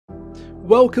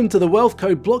Welcome to the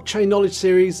WealthKode Blockchain Knowledge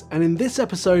Series, and in this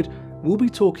episode we'll be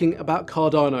talking about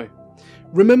Cardano.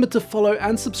 Remember to follow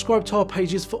and subscribe to our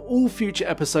pages for all future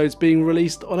episodes being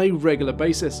released on a regular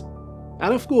basis.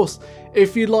 And of course,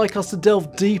 if you'd like us to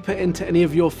delve deeper into any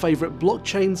of your favourite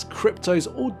blockchains, cryptos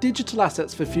or digital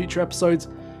assets for future episodes,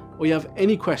 or you have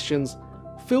any questions,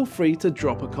 feel free to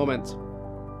drop a comment.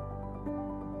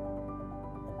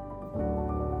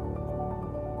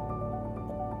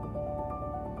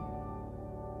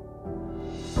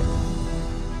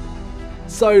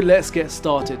 So let's get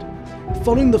started.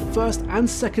 Following the first and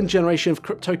second generation of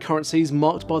cryptocurrencies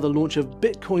marked by the launch of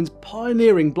Bitcoin's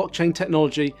pioneering blockchain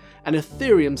technology and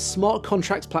Ethereum's smart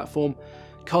contracts platform,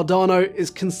 Cardano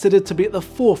is considered to be at the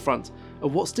forefront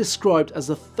of what's described as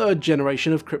the third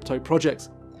generation of crypto projects.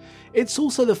 It's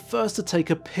also the first to take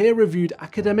a peer-reviewed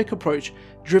academic approach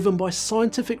driven by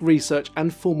scientific research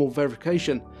and formal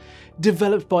verification,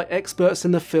 developed by experts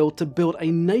in the field to build a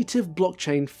native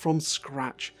blockchain from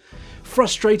scratch.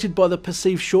 Frustrated by the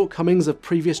perceived shortcomings of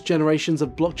previous generations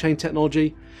of blockchain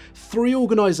technology, three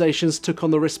organisations took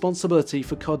on the responsibility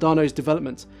for Cardano's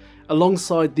development,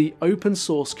 alongside the open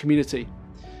source community: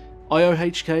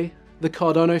 IOHK, the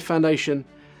Cardano Foundation,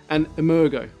 and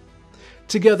Emergo.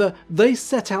 Together, they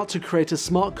set out to create a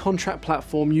smart contract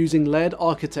platform using layered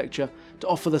architecture to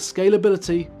offer the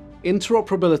scalability,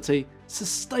 interoperability,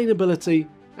 sustainability,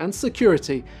 and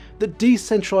security that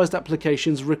decentralized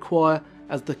applications require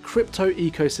as the crypto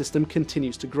ecosystem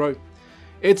continues to grow.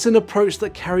 It's an approach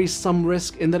that carries some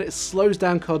risk in that it slows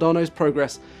down Cardano's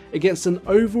progress against an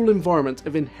overall environment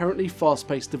of inherently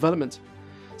fast-paced development.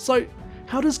 So,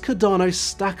 how does Cardano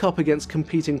stack up against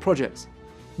competing projects?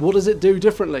 What does it do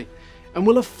differently? And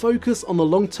will a focus on the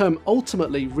long term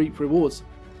ultimately reap rewards?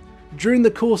 During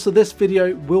the course of this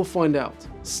video, we'll find out,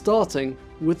 starting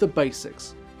with the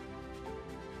basics.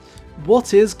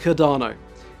 What is Cardano?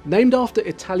 Named after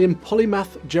Italian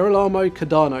polymath Girolamo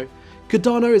Cardano,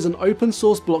 Cardano is an open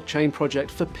source blockchain project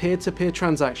for peer-to-peer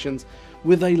transactions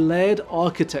with a layered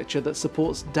architecture that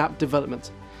supports dApp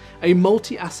development, a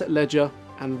multi-asset ledger,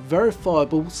 and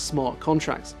verifiable smart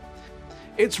contracts.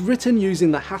 It's written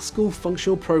using the Haskell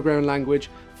functional programming language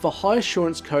for high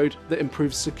assurance code that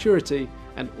improves security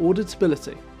and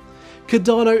auditability.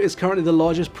 Cardano is currently the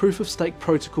largest proof-of-stake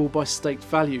protocol by staked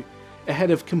value,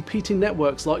 ahead of competing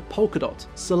networks like Polkadot,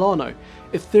 Solana,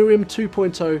 Ethereum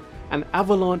 2.0 and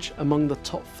Avalanche among the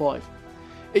top 5.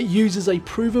 It uses a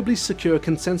provably secure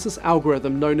consensus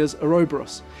algorithm known as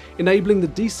Ouroboros, enabling the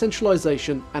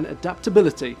decentralization and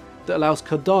adaptability that allows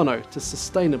Cardano to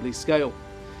sustainably scale.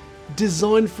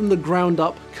 Designed from the ground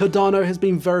up, Cardano has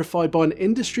been verified by an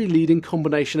industry-leading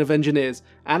combination of engineers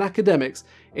and academics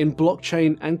in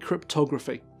blockchain and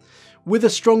cryptography. With a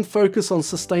strong focus on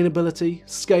sustainability,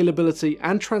 scalability,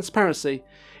 and transparency,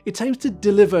 it aims to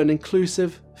deliver an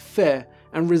inclusive, fair,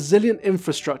 and resilient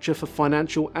infrastructure for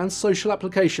financial and social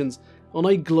applications on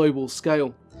a global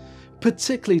scale,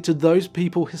 particularly to those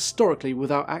people historically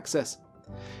without access.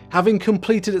 Having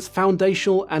completed its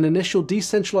foundational and initial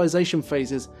decentralization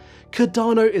phases,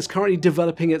 Cardano is currently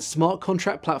developing its smart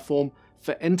contract platform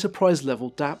for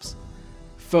enterprise-level dApps.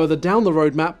 Further down the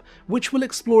roadmap, which we'll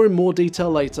explore in more detail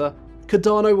later,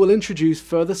 Cardano will introduce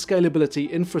further scalability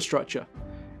infrastructure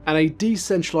and a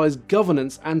decentralized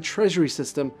governance and treasury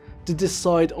system to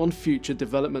decide on future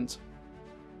development.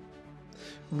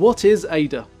 What is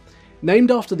Ada?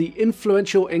 Named after the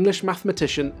influential English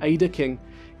mathematician Ada King,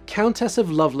 Countess of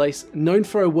Lovelace, known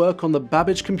for her work on the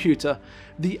Babbage computer,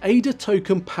 the Ada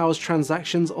token powers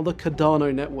transactions on the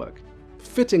Cardano network.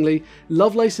 Fittingly,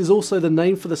 Lovelace is also the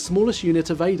name for the smallest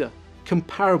unit of Ada,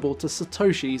 comparable to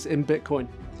Satoshis in Bitcoin.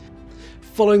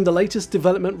 Following the latest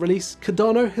development release,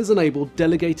 Cardano has enabled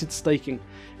delegated staking,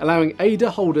 allowing Ada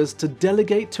holders to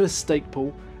delegate to a stake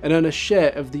pool and earn a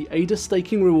share of the Ada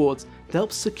staking rewards to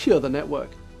help secure the network.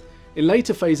 In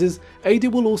later phases, Ada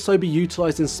will also be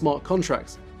utilised in smart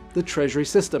contracts, the treasury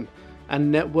system,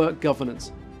 and network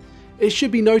governance. It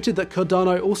should be noted that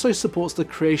Cardano also supports the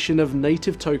creation of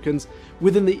native tokens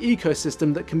within the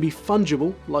ecosystem that can be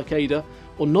fungible, like Ada,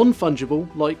 or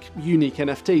non-fungible, like unique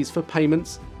NFTs for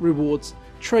payments, rewards,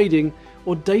 trading,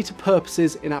 or data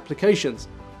purposes in applications,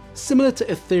 similar to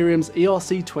Ethereum's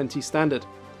ERC20 standard.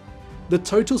 The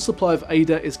total supply of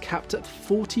Ada is capped at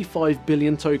 45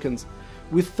 billion tokens,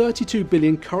 with 32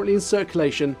 billion currently in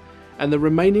circulation and the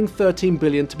remaining 13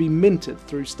 billion to be minted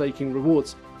through staking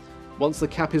rewards. Once the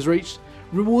cap is reached,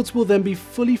 rewards will then be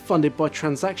fully funded by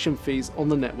transaction fees on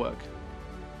the network.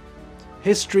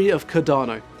 History of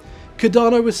Cardano.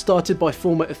 Cardano was started by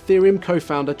former Ethereum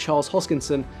co-founder Charles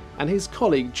Hoskinson and his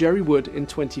colleague Jerry Wood in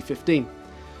 2015.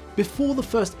 before the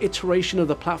first iteration of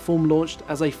the platform launched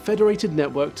as a federated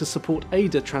network to support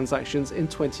ADA transactions in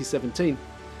 2017.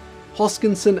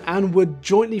 Hoskinson and Wood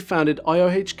jointly founded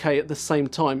IOHK at the same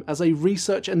time as a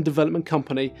research and development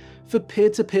company for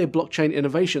peer-to-peer blockchain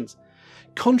innovations,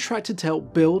 contracted to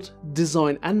help build,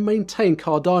 design and maintain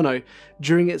Cardano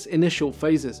during its initial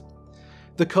phases.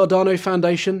 The Cardano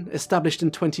Foundation, established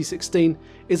in 2016,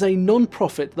 is a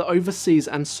non-profit that oversees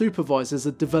and supervises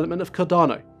the development of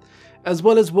Cardano, as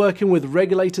well as working with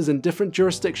regulators in different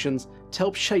jurisdictions to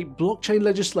help shape blockchain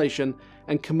legislation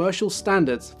and commercial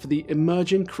standards for the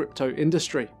emerging crypto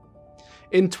industry.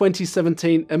 In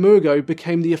 2017, Emurgo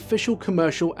became the official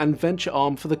commercial and venture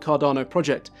arm for the Cardano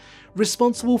project,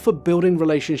 responsible for building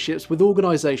relationships with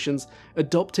organizations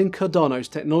adopting Cardano's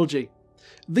technology.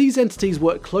 These entities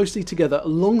work closely together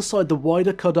alongside the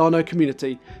wider Cardano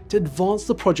community to advance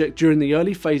the project during the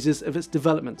early phases of its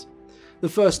development. The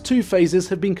first 2 phases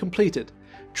have been completed,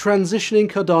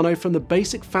 transitioning Cardano from the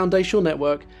basic foundational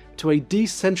network to a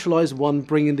decentralized one,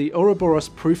 bringing the Ouroboros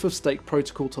proof-of-stake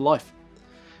protocol to life.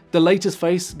 The latest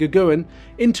phase, Guguen,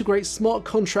 integrates smart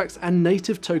contracts and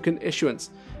native token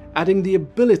issuance, adding the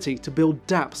ability to build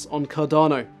dApps on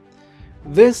Cardano.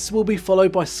 This will be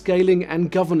followed by scaling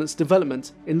and governance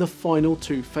development in the final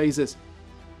 2 phases.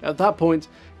 At that point,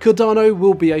 Cardano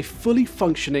will be a fully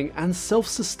functioning and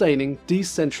self-sustaining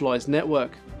decentralized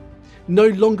network, no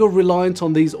longer reliant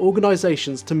on these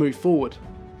organizations to move forward.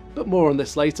 But more on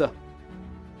this later.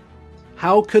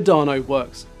 How Cardano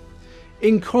works.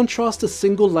 In contrast to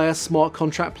single-layer smart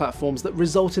contract platforms that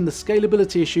result in the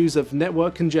scalability issues of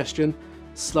network congestion,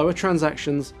 slower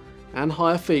transactions, and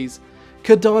higher fees,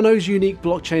 Cardano's unique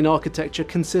blockchain architecture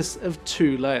consists of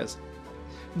 2 layers.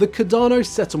 The Cardano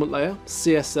settlement layer,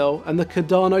 CSL, and the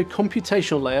Cardano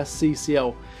computational layer,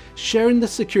 CCL, sharing the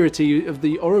security of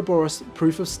the Ouroboros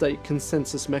proof-of-stake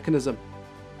consensus mechanism.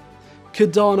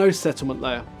 Cardano settlement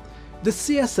layer. The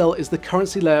CSL is the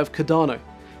currency layer of Cardano,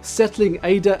 settling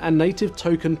ADA and native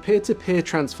token peer-to-peer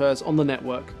transfers on the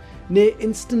network, near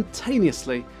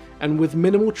instantaneously and with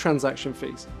minimal transaction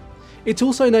fees. It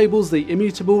also enables the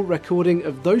immutable recording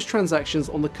of those transactions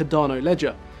on the Cardano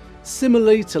ledger,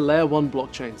 similarly to Layer 1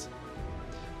 blockchains.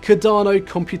 Cardano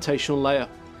computational layer.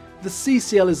 The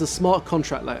CCL is a smart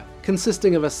contract layer,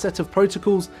 consisting of a set of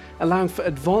protocols allowing for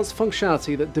advanced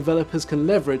functionality that developers can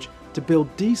leverage to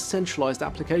build decentralized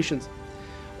applications.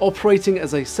 Operating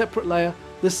as a separate layer,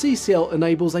 the CCL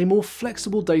enables a more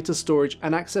flexible data storage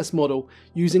and access model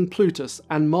using Plutus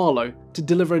and Marlowe to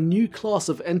deliver a new class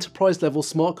of enterprise-level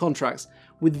smart contracts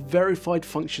with verified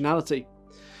functionality.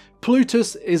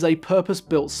 Plutus is a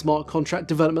purpose-built smart contract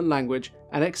development language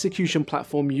and execution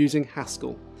platform using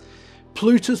Haskell.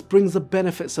 Plutus brings the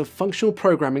benefits of functional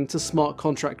programming to smart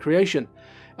contract creation,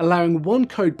 allowing one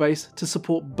codebase to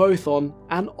support both on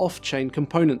and off-chain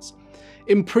components,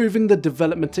 improving the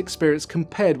development experience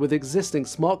compared with existing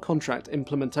smart contract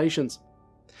implementations.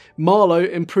 Marlowe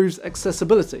improves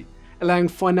accessibility, allowing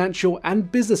financial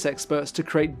and business experts to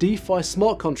create DeFi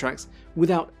smart contracts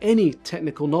without any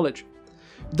technical knowledge.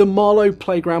 The Marlowe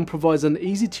Playground provides an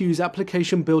easy-to-use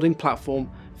application building platform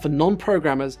for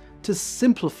non-programmers to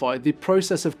simplify the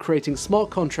process of creating smart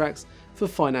contracts for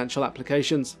financial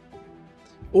applications.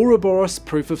 Ouroboros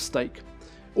Proof of Stake.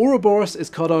 Ouroboros is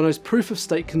Cardano's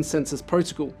proof-of-stake consensus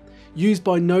protocol, used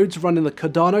by nodes running the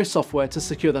Cardano software to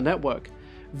secure the network,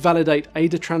 validate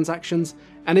ADA transactions,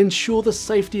 and ensure the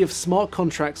safety of smart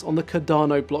contracts on the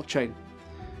Cardano blockchain.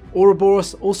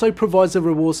 Ouroboros also provides the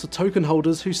rewards for token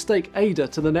holders who stake ADA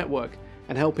to the network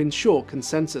and help ensure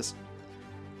consensus.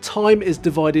 Time is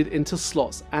divided into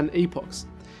slots and epochs.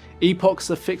 Epochs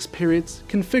are fixed periods,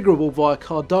 configurable via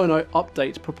Cardano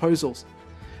update proposals.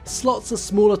 Slots are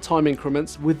smaller time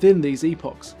increments within these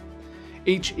epochs.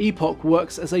 Each epoch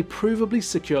works as a provably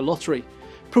secure lottery,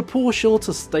 proportional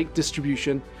to stake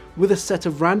distribution, with a set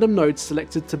of random nodes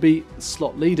selected to be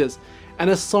slot leaders and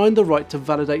assigned the right to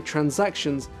validate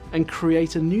transactions and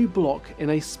create a new block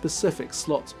in a specific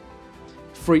slot.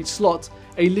 For each slot,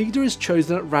 a leader is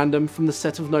chosen at random from the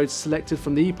set of nodes selected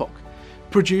from the epoch,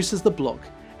 produces the block,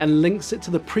 and links it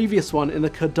to the previous one in the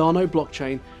Cardano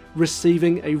blockchain,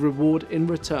 receiving a reward in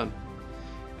return.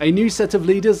 A new set of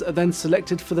leaders are then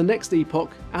selected for the next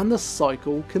epoch, and the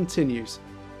cycle continues.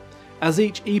 As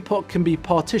each epoch can be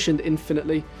partitioned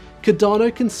infinitely,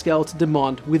 Cardano can scale to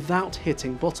demand without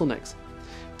hitting bottlenecks.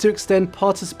 To extend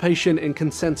participation in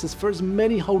consensus for as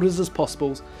many holders as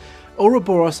possible,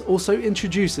 Ouroboros also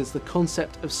introduces the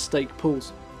concept of stake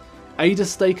pools. ADA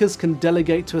stakers can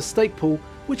delegate to a stake pool,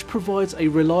 which provides a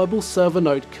reliable server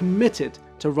node committed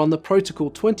to run the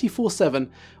protocol 24/7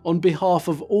 on behalf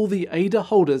of all the ADA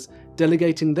holders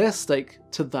delegating their stake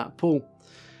to that pool.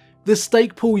 This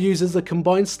stake pool uses the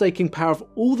combined staking power of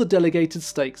all the delegated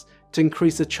stakes to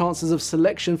increase the chances of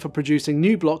selection for producing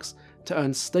new blocks to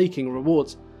earn staking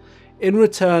rewards. In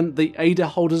return, the ADA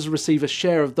holders receive a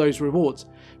share of those rewards,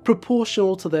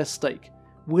 proportional to their stake,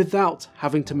 without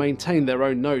having to maintain their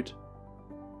own node.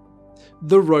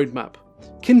 The roadmap.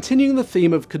 Continuing the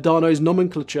theme of Cardano's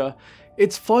nomenclature,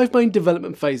 its 5 main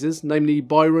development phases, namely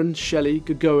Byron, Shelley,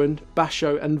 Gauguin,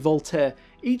 Basho and Voltaire,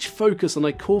 each focus on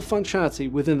a core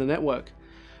functionality within the network.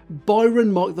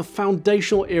 Byron marked the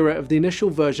foundational era of the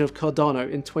initial version of Cardano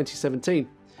in 2017.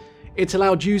 It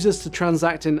allowed users to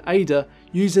transact in ADA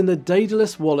using the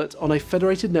Daedalus wallet on a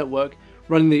federated network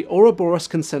running the Ouroboros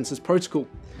consensus protocol,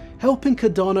 helping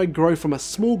Cardano grow from a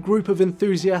small group of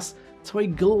enthusiasts to a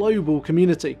global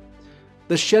community.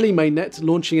 The Shelley mainnet,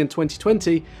 launching in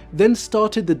 2020, then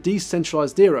started the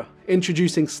decentralized era,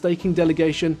 introducing staking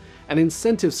delegation and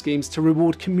incentive schemes to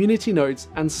reward community nodes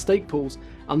and stake pools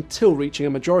until reaching a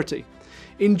majority,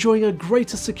 enjoying a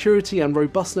greater security and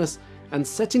robustness and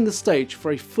setting the stage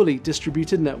for a fully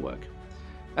distributed network.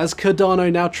 As Cardano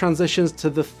now transitions to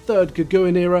the third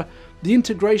Gauguin era, the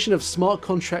integration of smart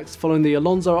contracts following the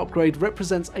Alonzo upgrade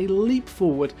represents a leap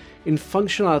forward in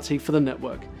functionality for the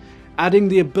network, adding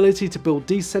the ability to build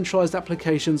decentralized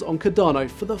applications on Cardano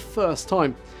for the first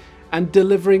time, and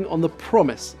delivering on the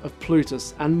promise of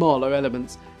Plutus and Marlow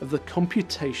elements of the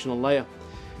computational layer.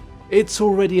 It's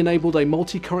already enabled a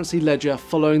multi-currency ledger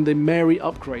following the Mary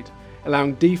upgrade,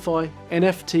 allowing DeFi,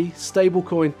 NFT,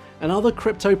 stablecoin and other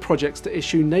crypto projects to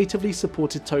issue natively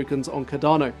supported tokens on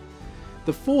Cardano.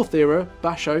 The fourth era,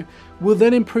 Basho, will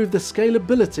then improve the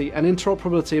scalability and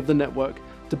interoperability of the network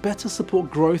to better support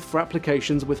growth for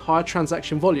applications with higher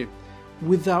transaction volume,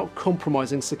 without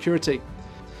compromising security.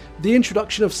 The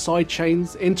introduction of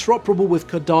sidechains interoperable with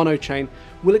Cardano chain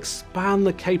will expand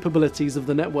the capabilities of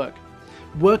the network,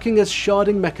 working as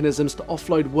sharding mechanisms to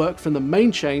offload work from the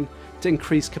main chain to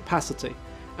increase capacity,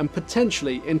 and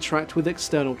potentially interact with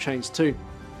external chains too.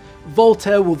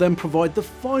 Voltaire will then provide the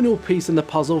final piece in the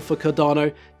puzzle for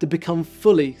Cardano to become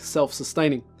fully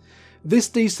self-sustaining. This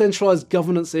decentralized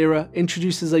governance era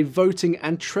introduces a voting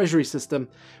and treasury system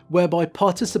whereby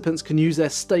participants can use their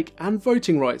stake and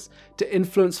voting rights to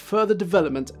influence further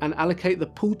development and allocate the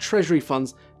pooled treasury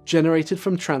funds generated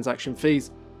from transaction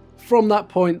fees. From that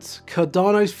point,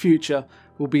 Cardano's future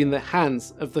will be in the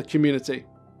hands of the community.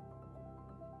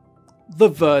 The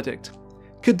verdict.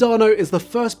 Cardano is the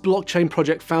first blockchain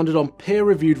project founded on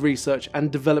peer-reviewed research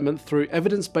and development through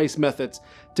evidence-based methods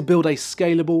to build a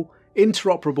scalable,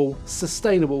 interoperable,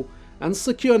 sustainable, and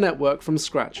secure network from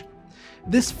scratch.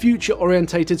 This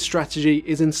future-orientated strategy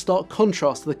is in stark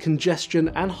contrast to the congestion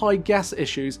and high gas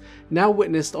issues now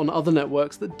witnessed on other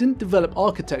networks that didn't develop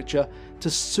architecture to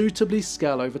suitably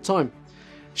scale over time,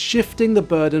 shifting the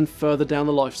burden further down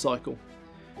the life cycle.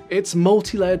 Its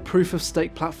multi-layered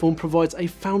proof-of-stake platform provides a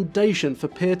foundation for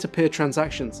peer-to-peer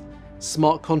transactions,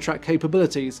 smart contract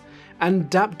capabilities, and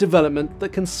dApp development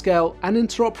that can scale and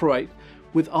interoperate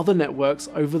with other networks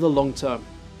over the long term,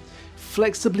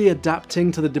 flexibly adapting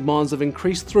to the demands of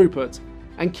increased throughput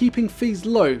and keeping fees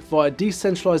low via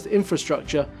decentralized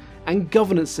infrastructure and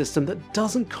governance system that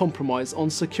doesn't compromise on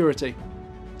security.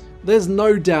 There's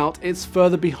no doubt it's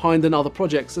further behind than other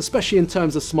projects, especially in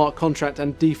terms of smart contract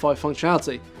and DeFi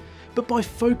functionality, but by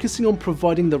focusing on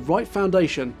providing the right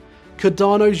foundation,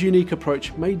 Cardano's unique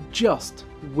approach may just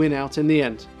win out in the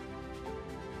end.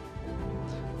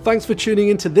 Thanks for tuning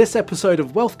into this episode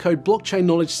of WealthKode Blockchain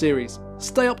Knowledge Series.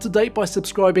 Stay up to date by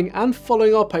subscribing and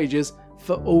following our pages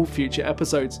for all future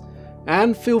episodes.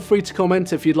 And feel free to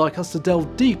comment if you'd like us to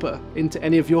delve deeper into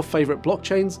any of your favourite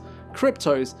blockchains,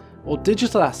 cryptos, or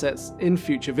digital assets in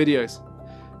future videos.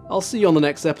 I'll see you on the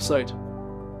next episode.